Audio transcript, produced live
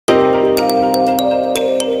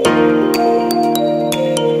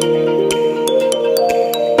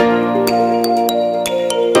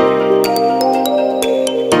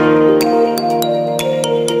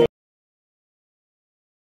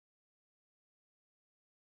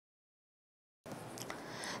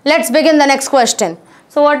Let's begin the next question.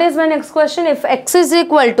 So what is my next question? If x is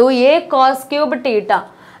equal to a cos cube theta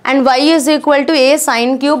and y is equal to a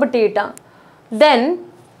sin cube theta,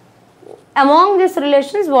 then among these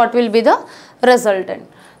relations what will be the resultant?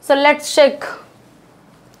 So let's check.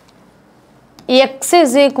 X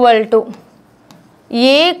is equal to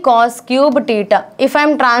a cos cube theta. If I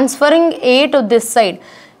am transferring a to this side,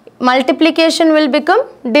 multiplication will become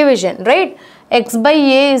division, right? X by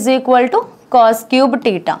a is equal to cos cube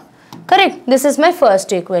theta. Correct? This is my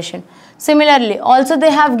first equation. Similarly, also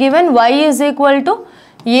they have given y is equal to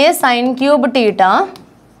a sin cube theta.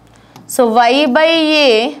 So y by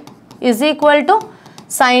a is equal to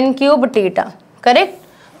sin cube theta. Correct?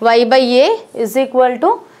 Y by a is equal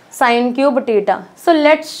to sin cube theta. So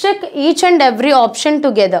let's check each and every option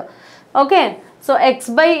together. Okay. So x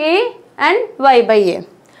by a and y by a.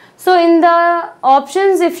 So in the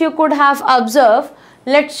options, if you could have observed,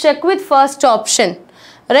 let's check with first option,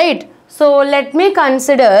 right? So let me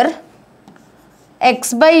consider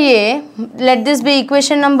x by a, let this be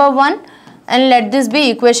equation number 1 and let this be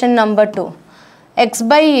equation number 2. X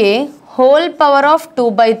by a whole power of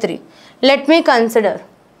 2 by 3. Let me consider.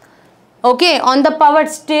 Okay, on the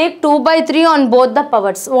powers, take 2 by 3 on both the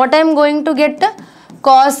powers. What I am going to get?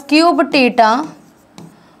 Cos cube theta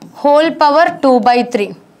whole power 2 by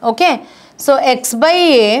 3. Okay, so x by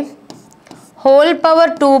a whole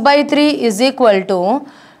power 2 by 3 is equal to,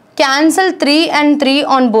 cancel 3 and 3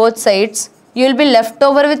 on both sides, you will be left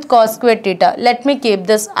over with cos square theta. Let me keep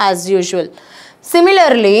this as usual.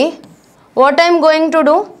 Similarly, what I am going to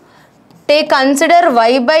do, consider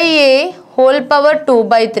y by a whole power 2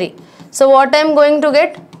 by 3. So what I am going to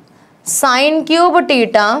get? Sin cube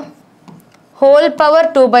theta whole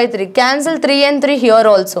power 2 by 3. Cancel 3 and 3 here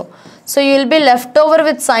also. So you will be left over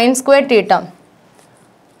with sin square theta.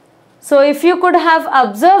 So if you could have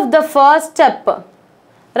observed the first step,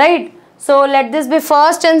 right? So let this be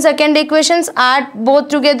first and second equations, add both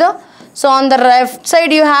together. So on the left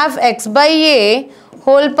side you have x by a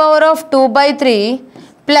whole power of 2 by 3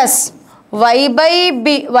 plus y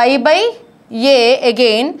by a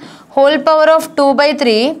again whole power of 2 by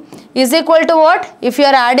 3 is equal to what? If you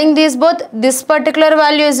are adding these both, this particular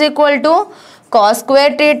value is equal to cos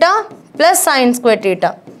square theta plus sin square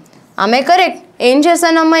theta. Am I correct? Em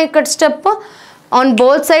chesanamma ikkada step on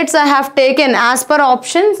both sides I have taken, as per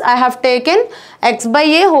options I have taken x by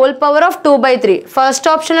a whole power of 2 by 3. First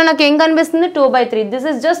option lo naku em kanipistundi 2 by 3. This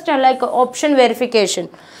is just like option verification,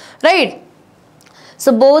 right?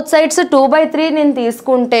 So both sides 2 by 3 nenu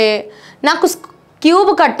teeskunte naku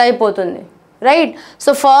cube cut అయిపోతుంది, right?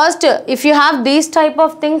 So first, if you have these type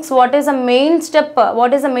of things, what is the main step,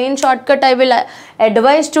 what is the main shortcut I will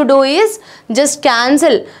advise to do is just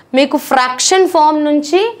cancel. మీకు fraction form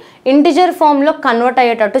నుంచి integer form లో convert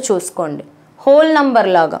అయ్యేటట్టు చూసుకోండి, whole number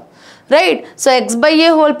లాగా, right? So x by a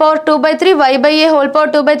whole power 2 by 3, y by a whole power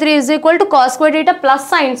 2 by 3 is equal to cos square theta plus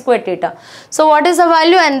sin square theta. So what is the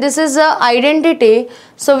value? And this is the identity.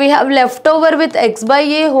 So we have left over with x by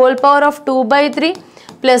a whole power of 2 by 3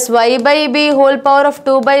 plus y by b whole power of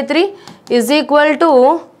 2 by 3 is equal to,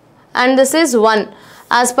 and this is 1.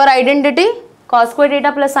 As per identity, cos square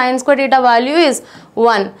theta plus sin square theta value is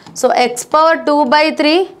 1. So x power 2 by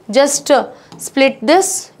 3, just split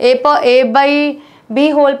this, a by b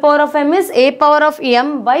whole power of m is a power of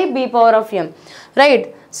m by b power of m,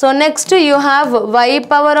 right? So next you have y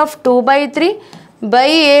power of 2 by 3 by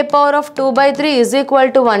a power of 2 by 3 is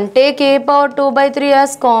equal to 1. Take a power 2 by 3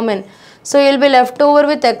 as common. So you will be left over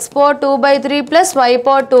with x power 2 by 3 plus y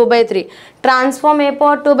power 2 by 3. Transform a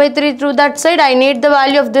power 2 by 3 through that side. I need the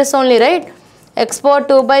value of this only, right? X power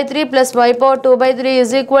 2 by 3 plus y power 2 by 3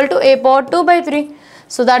 is equal to a power 2 by 3.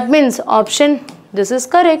 So that means option, this is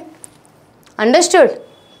correct. Understood?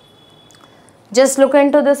 Just look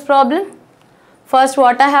into this problem. First,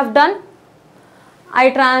 what I have done,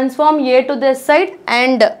 I transform a to this side,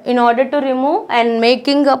 and in order to remove and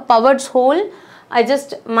making a powers whole, I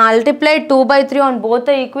just multiplied 2 by 3 on both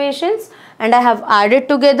the equations and I have added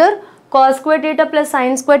together. Cos square theta plus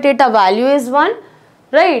sin square theta value is 1,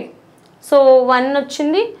 right? So 1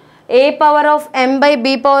 ochindi, a power of m by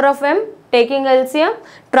b power of m, taking LCM,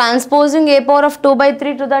 transposing a power of 2 by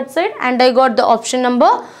 3 to that side, and I got the option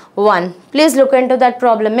number 1. Please look into that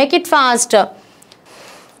problem. Make it faster.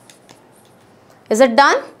 Is it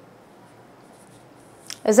done?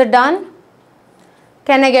 Is it done?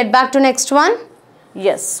 Can I get back to next one?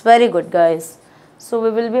 Yes, very good guys. So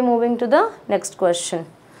we will be moving to the next question.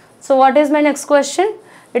 So what is my next question?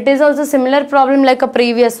 It is also similar problem like a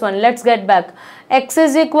previous one. Let's get back. X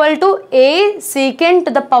is equal to a secant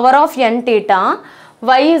to the power of n theta.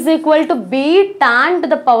 Y is equal to b tan to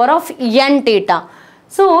the power of n theta.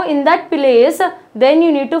 So in that place, then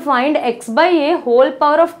you need to find x by a whole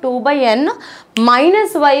power of 2 by n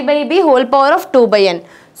minus y by b whole power of 2 by n.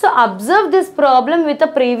 So observe this problem with the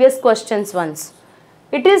previous questions once.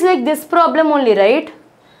 It is like this problem only, right?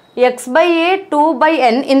 X by a 2 by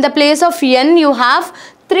n, in the place of n you have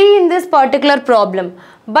 3 in this particular problem.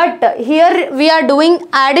 But here we are doing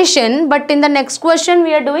addition, but in the next question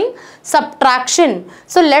we are doing subtraction.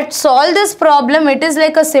 So let's solve this problem. It is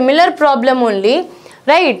like a similar problem only,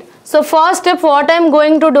 right? So first step what I am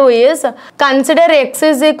going to do is consider x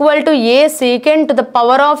is equal to a secant to the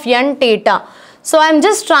power of n theta. So I am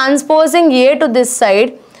just transposing a to this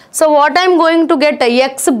side. So what I am going to get,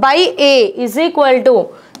 x by a is equal to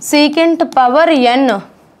secant power n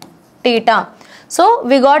theta. So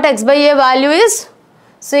we got x by a value is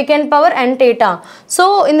secant power n theta.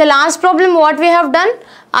 So in the last problem what we have done,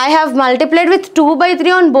 I have multiplied with 2 by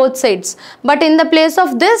 3 on both sides. But in the place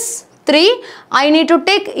of this 3, I need to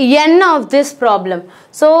take n of this problem.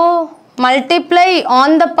 So multiply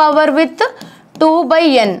on the power with 2 by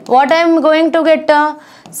n. What I am going to get,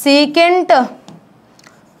 secant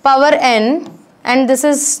power n, and this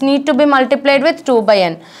is need to be multiplied with 2 by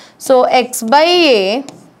n. So x by a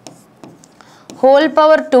whole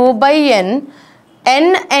power 2 by n,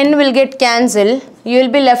 n will get cancelled. You will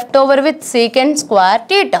be left over with secant square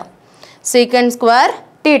theta. Secant square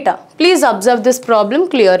theta. Please observe this problem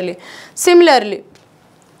clearly. Similarly,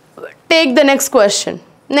 take the next question,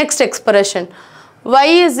 next expression. Y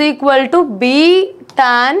is equal to b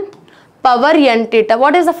tan power n theta.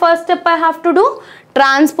 What is the first step I have to do?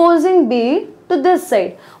 Transposing b to this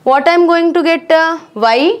side. What I am going to get,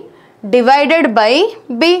 y divided by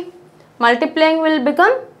b. Multiplying will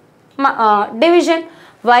become division.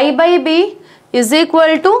 Y by b is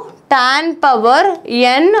equal to tan power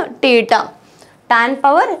n theta. Tan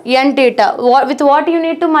power n theta. With what you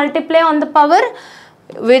need to multiply on the power?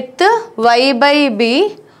 With y by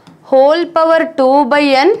b whole power 2 by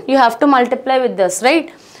n, you have to multiply with this,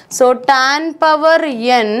 right? So tan power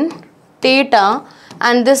n theta,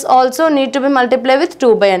 and this also need to be multiplied with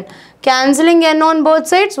 2 by n. Cancelling n on both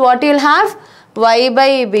sides, what you will have? Y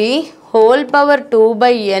by b whole power 2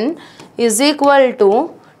 by n is equal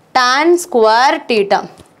to tan square theta.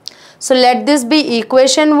 So let this be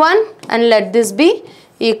equation 1 and let this be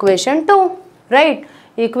equation 2, right?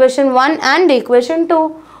 Equation 1 and equation 2.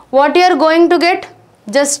 What you are going to get?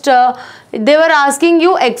 Just they were asking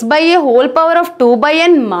you x by a whole power of 2 by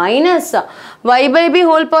n minus y by b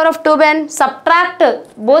whole power of 2 by n. Subtract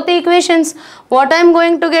both equations. What I am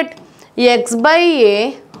going to get? X by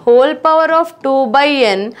a whole power of 2 by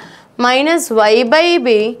n minus y by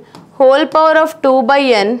b whole power of 2 by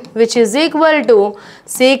n, which is equal to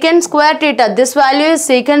secant square theta. This value is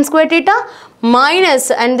secant square theta minus,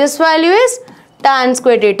 and this value is tan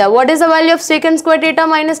square theta. What is the value of secant square theta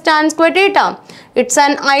minus tan square theta? It's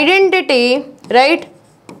an identity, right?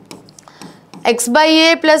 X by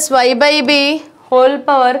a plus y by b whole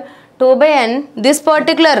power 2 by n. This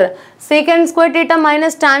particular secant square theta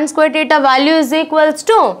minus tan square theta value is equals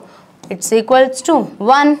to, it's equals to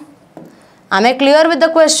 1. Am I clear with the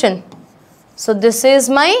question? So this is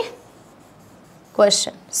my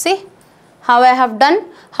question. See how I have done,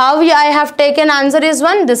 how I have taken answer is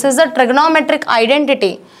 1. This is a trigonometric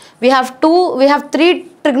identity. We have 3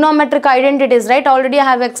 trigonometric identities, right? Already I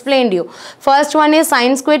have explained you. First one is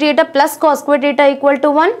sin square theta plus cos square theta equal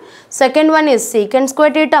to 1. Second one is secant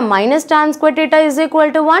square theta minus tan square theta is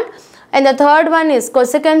equal to 1. And the third one is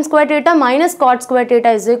cosecant square theta minus cot square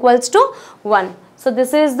theta is equals to 1. So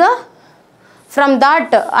this is the, from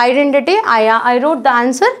that identity I wrote the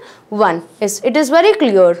answer 1. It is very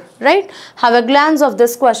clear, right? Have a glance of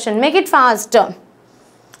this question. Make it faster,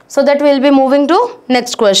 so that we will be moving to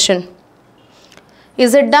next question.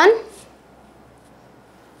 Is it done?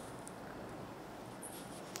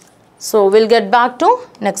 So we'll get back to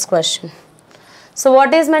next question. So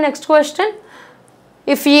what is my next question?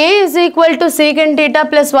 If a is equal to secant theta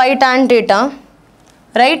plus y tan theta,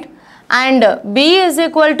 right? And b is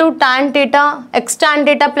equal to tan theta, x tan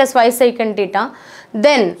theta plus y secant theta,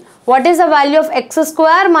 then what is the value of x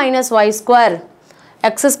square minus y square?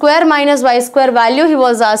 X square minus y square value he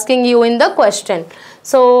was asking you in the question.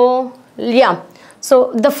 So yeah,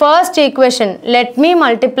 so the first equation, let me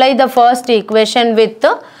multiply the first equation with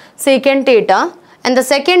the secant theta and the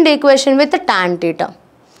second equation with the tan theta.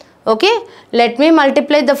 Okay, let me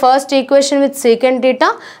multiply the first equation with secant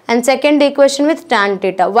theta and second equation with tan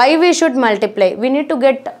theta. Why we should multiply? We need to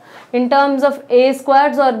get in terms of a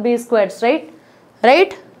squares or b squares, right?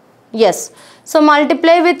 Right? Yes. So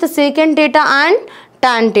multiply with the secant theta and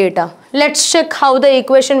tan theta. Let's check how the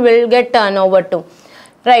equation will get turned over to.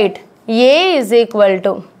 Right. A is equal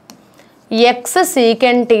to x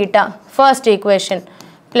secant theta, first equation,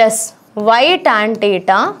 plus y tan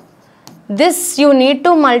theta. This you need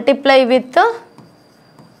to multiply with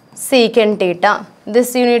secant theta.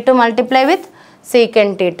 This you need to multiply with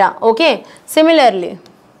secant theta. Okay. Similarly,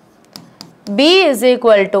 B is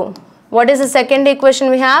equal to, what is the second equation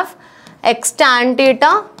we have? X tan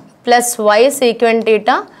theta plus y secant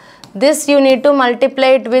theta. This you need to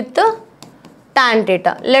multiply it with tan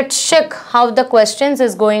theta. Let's check how the questions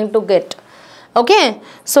is going to get. Okay.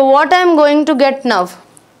 So what I am going to get now?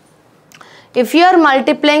 If you are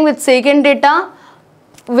multiplying with secant theta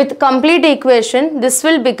with complete equation, this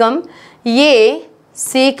will become A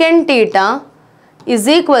secant theta is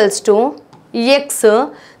equals to x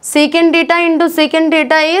secant theta into secant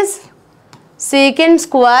theta is secant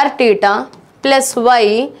square theta plus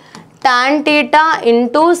y tan theta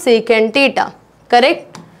into secant theta.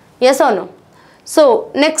 Correct? Yes or no?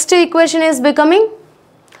 So next equation is becoming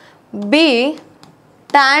B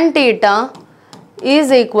tan theta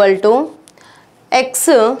is equal to x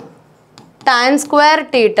tan square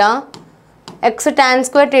theta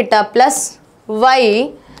plus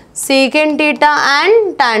y secant theta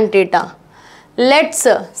and tan theta. Let's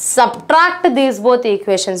subtract these both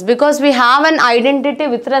equations because we have an identity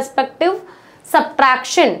with respective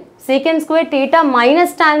subtraction. Secant square theta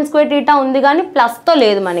minus tan square theta undi gaani plus to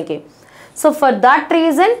ledu maniki. So for that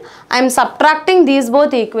reason I am subtracting these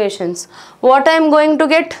both equations. What I am going to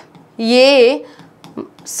get? A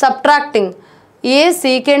subtracting A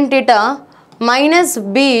secant theta minus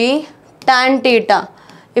B tan theta.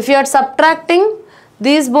 If you are subtracting,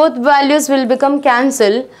 these both values will become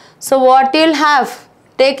cancel. So what you will have?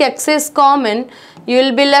 Take x is common. You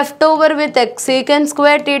will be left over with x secant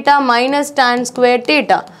square theta minus tan square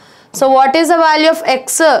theta. So what is the value of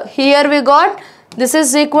x? Here we got this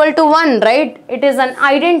is equal to 1, right? It is an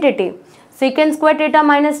identity. Secant square theta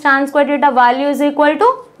minus tan square theta value is equal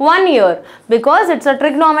to 1 here because it's a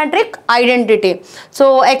trigonometric identity.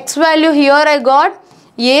 So x value here I got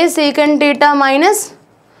A secant theta minus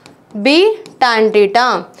B tan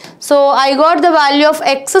theta. So I got the value of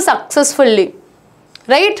x successfully,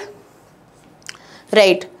 right?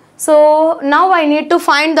 Right. So now I need to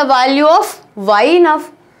find the value of y now.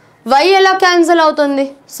 Y ela cancel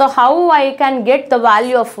avutundi. So how I can get the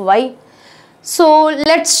value of y? So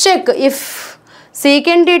let's check if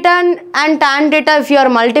secant theta and tan theta, if you are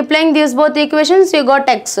multiplying these both equations, you got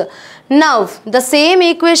x. Now the same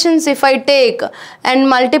equations if I take and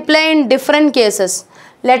multiply in different cases,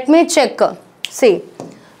 let me check. See,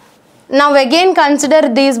 now again consider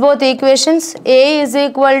these both equations. A is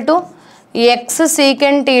equal to x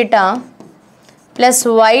secant theta plus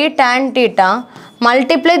y tan theta.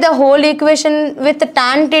 Multiply the whole equation with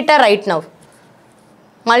tan theta right now.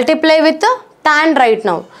 Multiply with tan right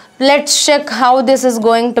now. Let's check how this is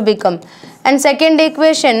going to become. And second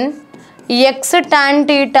equation, x tan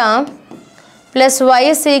theta plus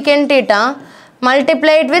y secant theta,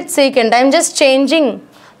 multiply it with secant. I am just changing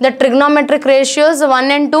the trigonometric ratios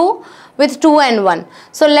 1 and 2 with 2 and 1.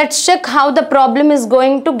 So let's check how the problem is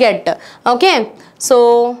going to get. Okay.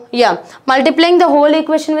 So yeah, multiplying the whole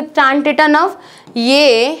equation with tan theta now,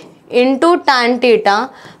 A into tan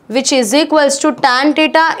theta, which is equals to tan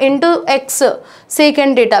theta into x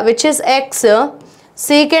secant theta, which is x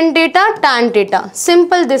secant theta tan theta.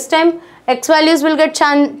 Simple. This time x values will get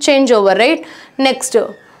change over, right? Next,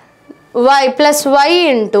 y plus y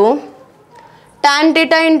into tan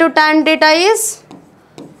theta is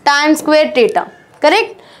tan square theta.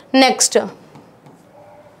 Correct? Next,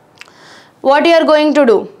 what you are going to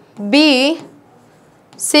do? B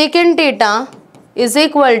secant theta is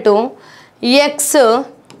equal to x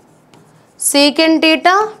secant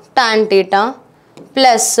theta tan theta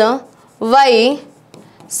plus y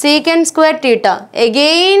secant square theta.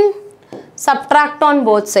 Again subtract on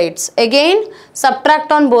both sides. Again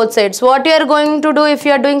subtract on both sides. What you are going to do if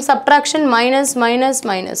you are doing subtraction? Minus minus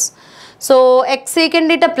minus. So x secant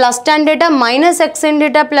theta plus tan theta minus x sin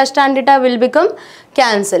theta plus tan theta will become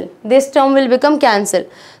cancel. This term will become cancel.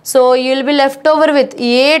 So you will be left over with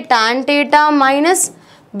A tan theta minus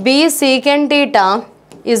B secant theta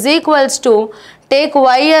is equals to, take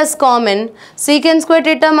y as common, secant square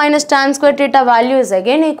theta minus tan square theta value is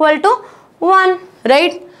again equal to 1,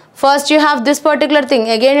 right? First you have this particular thing,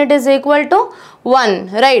 again it is equal to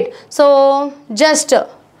 1, right? So just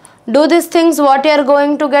do these things, what you are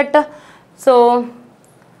going to get. So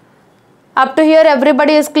up to here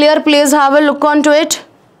everybody is clear. Please have a look onto it.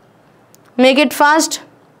 Make it fast.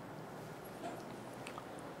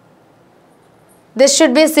 This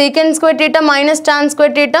should be secant square theta minus tan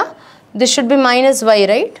square theta. This should be minus y,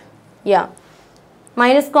 right? Yeah.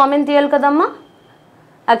 minus common తీయాలి కదమ్మా.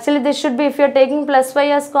 Actually this should be, if you are taking plus y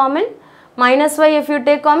as common, minus y if you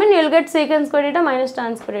take common, you will get secant square theta minus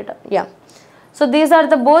tan square theta. Yeah. So these are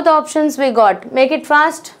the both options we got. Make it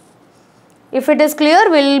fast. If it is clear,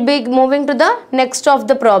 we will be moving to the next of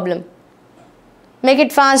the problem. Make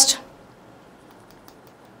it fast.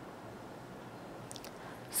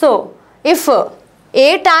 So if a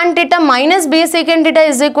tan theta minus b secant theta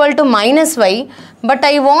is equal to minus y, but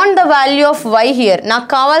I want the value of y here. నాకు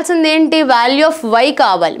కావాల్సింది ఏంటి, value of y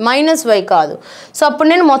కావాలి, minus y కాదు. So అప్పుడు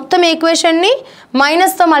నేను మొత్తం ఈక్వేషన్ని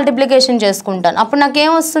మైనస్తో multiplication చేసుకుంటాను. అప్పుడు నాకు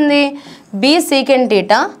ఏమొస్తుంది, b secant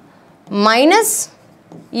theta minus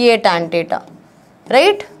a tan theta,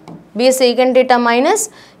 right. b secant theta minus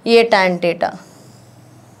a tan theta.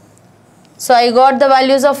 So I got the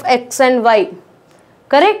values of x and y,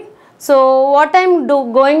 correct. So what I'm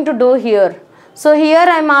going to do here, so here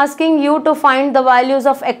I'm asking you to find the values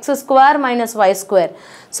of x square minus y square.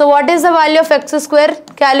 So what is the value of x square?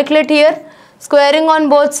 Calculate here, squaring on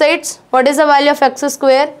both sides. What is the value of x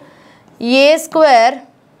square? A square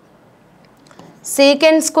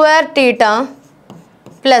secant square theta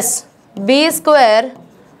plus b square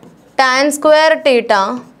tan square theta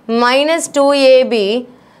minus 2ab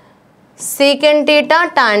secant theta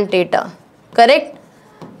tan theta, correct.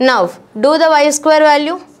 Now do the y square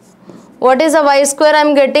value. What is the y square I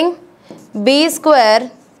am getting? b square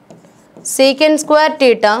secant square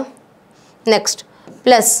theta, next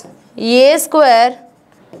plus a square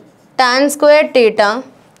tan square theta,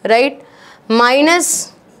 right, minus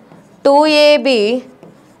 2ab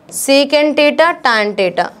secant theta tan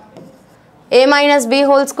theta, a minus b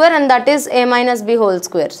whole square, and that is a minus b whole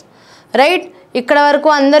square, right. ఇక్కడ వరకు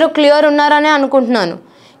అందరూ clear ఉన్నారని అనుకుంటున్నాను.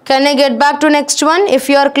 Can I get back to next one if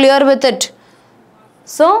you are clear with it?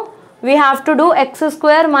 So we have to do x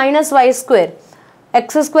square minus y square. X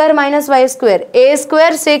square minus y square. A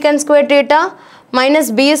square secant square theta minus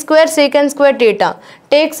b square secant square theta.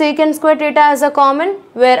 Take secant square theta as a common,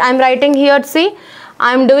 where I am writing here, see,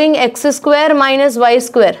 I am doing x square minus y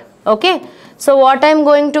square. Okay. So what I am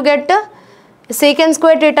going to get? Secant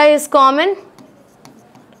square theta is common.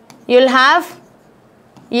 You will have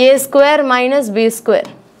a square minus b square.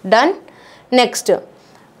 Done. Next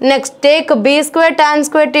take b square tan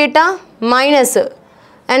square theta minus,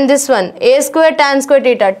 and this one a square tan square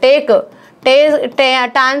theta. Take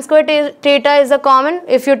tan square theta is a common.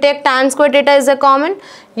 If you take tan square theta is a common,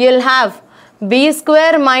 you will have b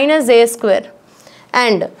square minus a square,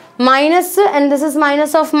 and minus, and this is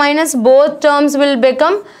minus of minus, both terms will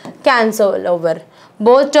become cancel over.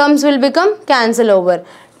 Both terms will become cancel over.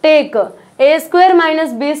 Take a square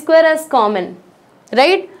minus b square as common,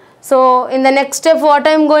 right. So in the next step what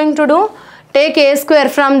I am going to do, take a square,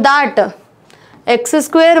 from that x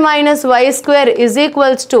square minus y square is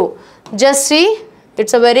equals to, just see,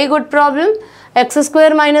 it's a very good problem, x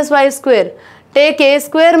square minus y square. Take a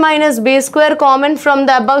square minus b square common from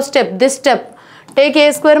the above step, this step. Take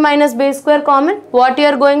a square minus b square common. What you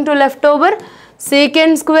are going to left over?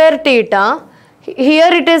 Secant square theta.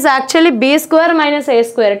 Here it is actually b square minus a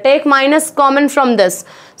square. Take minus common from this.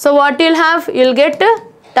 So what you will have? You will get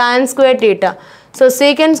tan square theta. So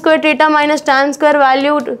secant square theta minus tan square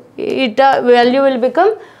value will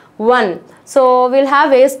become 1. So we will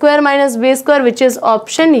have a square minus b square, which is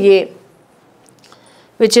option A.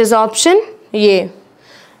 Which is option A.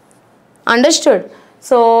 Understood?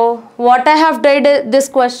 So what I have did this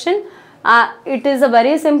question, it is a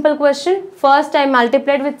very simple question. First I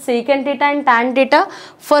multiplied with secant theta and tan theta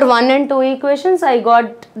for 1 and 2 equations. I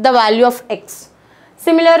got the value of x.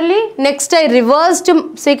 Similarly, next I reversed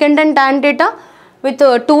secant and tan theta with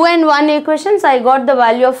 2 and 1 equations. I got the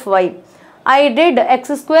value of y. I did x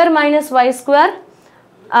square minus y square.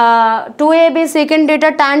 2ab secant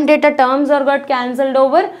theta tan theta terms are got cancelled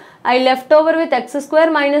over. I left over with x square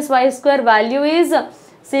minus y square. Value is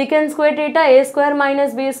secant square theta a square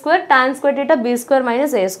minus b square, tan square theta b square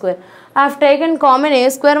minus a square. I have taken common a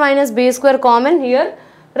square minus b square common here,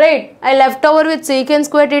 right. I left over with secant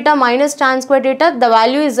square theta minus tan square theta. The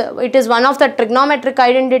value is, it is one of the trigonometric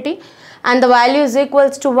identity, and the value is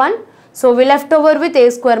equals to 1. So we left over with a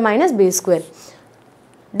square minus b square.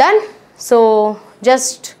 Done. So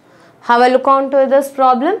just have a look on to this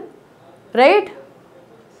problem, right.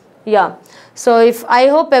 Yeah. So if I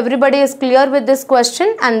hope everybody is clear with this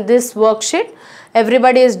question and this worksheet,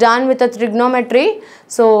 everybody is done with the trigonometry.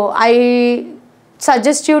 So I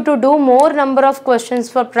suggest you to do more number of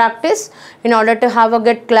questions for practice in order to have a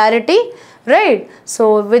get clarity, right.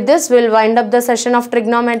 So with this we'll wind up the session of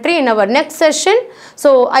trigonometry. In our next session,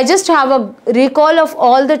 so I just have a recall of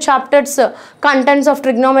all the chapters contents of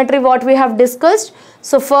trigonometry what we have discussed.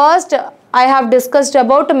 So first I have discussed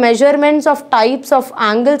about measurements of types of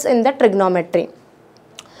angles in the trigonometry,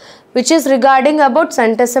 which is regarding about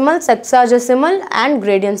centesimal, sexagesimal and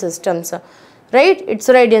gradient systems, right? It's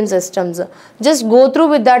radian systems. Just go through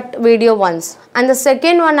with that video once. And the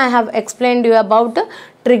second one I have explained you about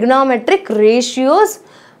trigonometric ratios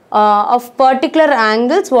of particular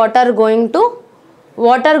angles, what are going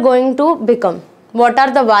to become. What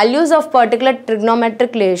are the values of particular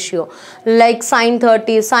trigonometric ratio, like sine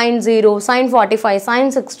 30, sine 0, sine 45,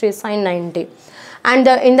 sine 60, sine 90. And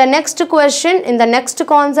in the next question, in the next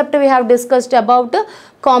concept, we have discussed about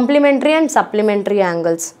complementary and supplementary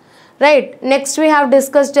angles. Right. Next we have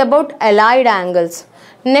discussed about allied angles.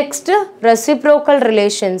 Next reciprocal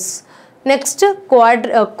relations. Next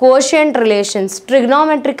quotient relations,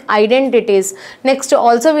 trigonometric identities. Next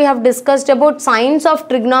also we have discussed about signs of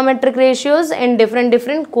trigonometric ratios in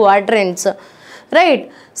different quadrants.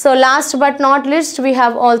 Right. So last but not least, we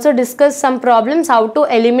have also discussed some problems how to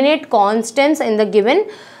eliminate constants in the given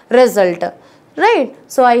result. Right.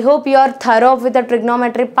 So I hope you are thorough with the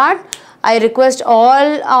trigonometry part. I request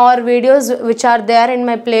all our videos which are there in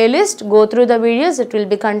my playlist, go through the videos, it will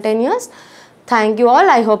be continuous. Thank you all.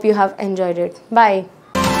 I hope you have enjoyed it. Bye.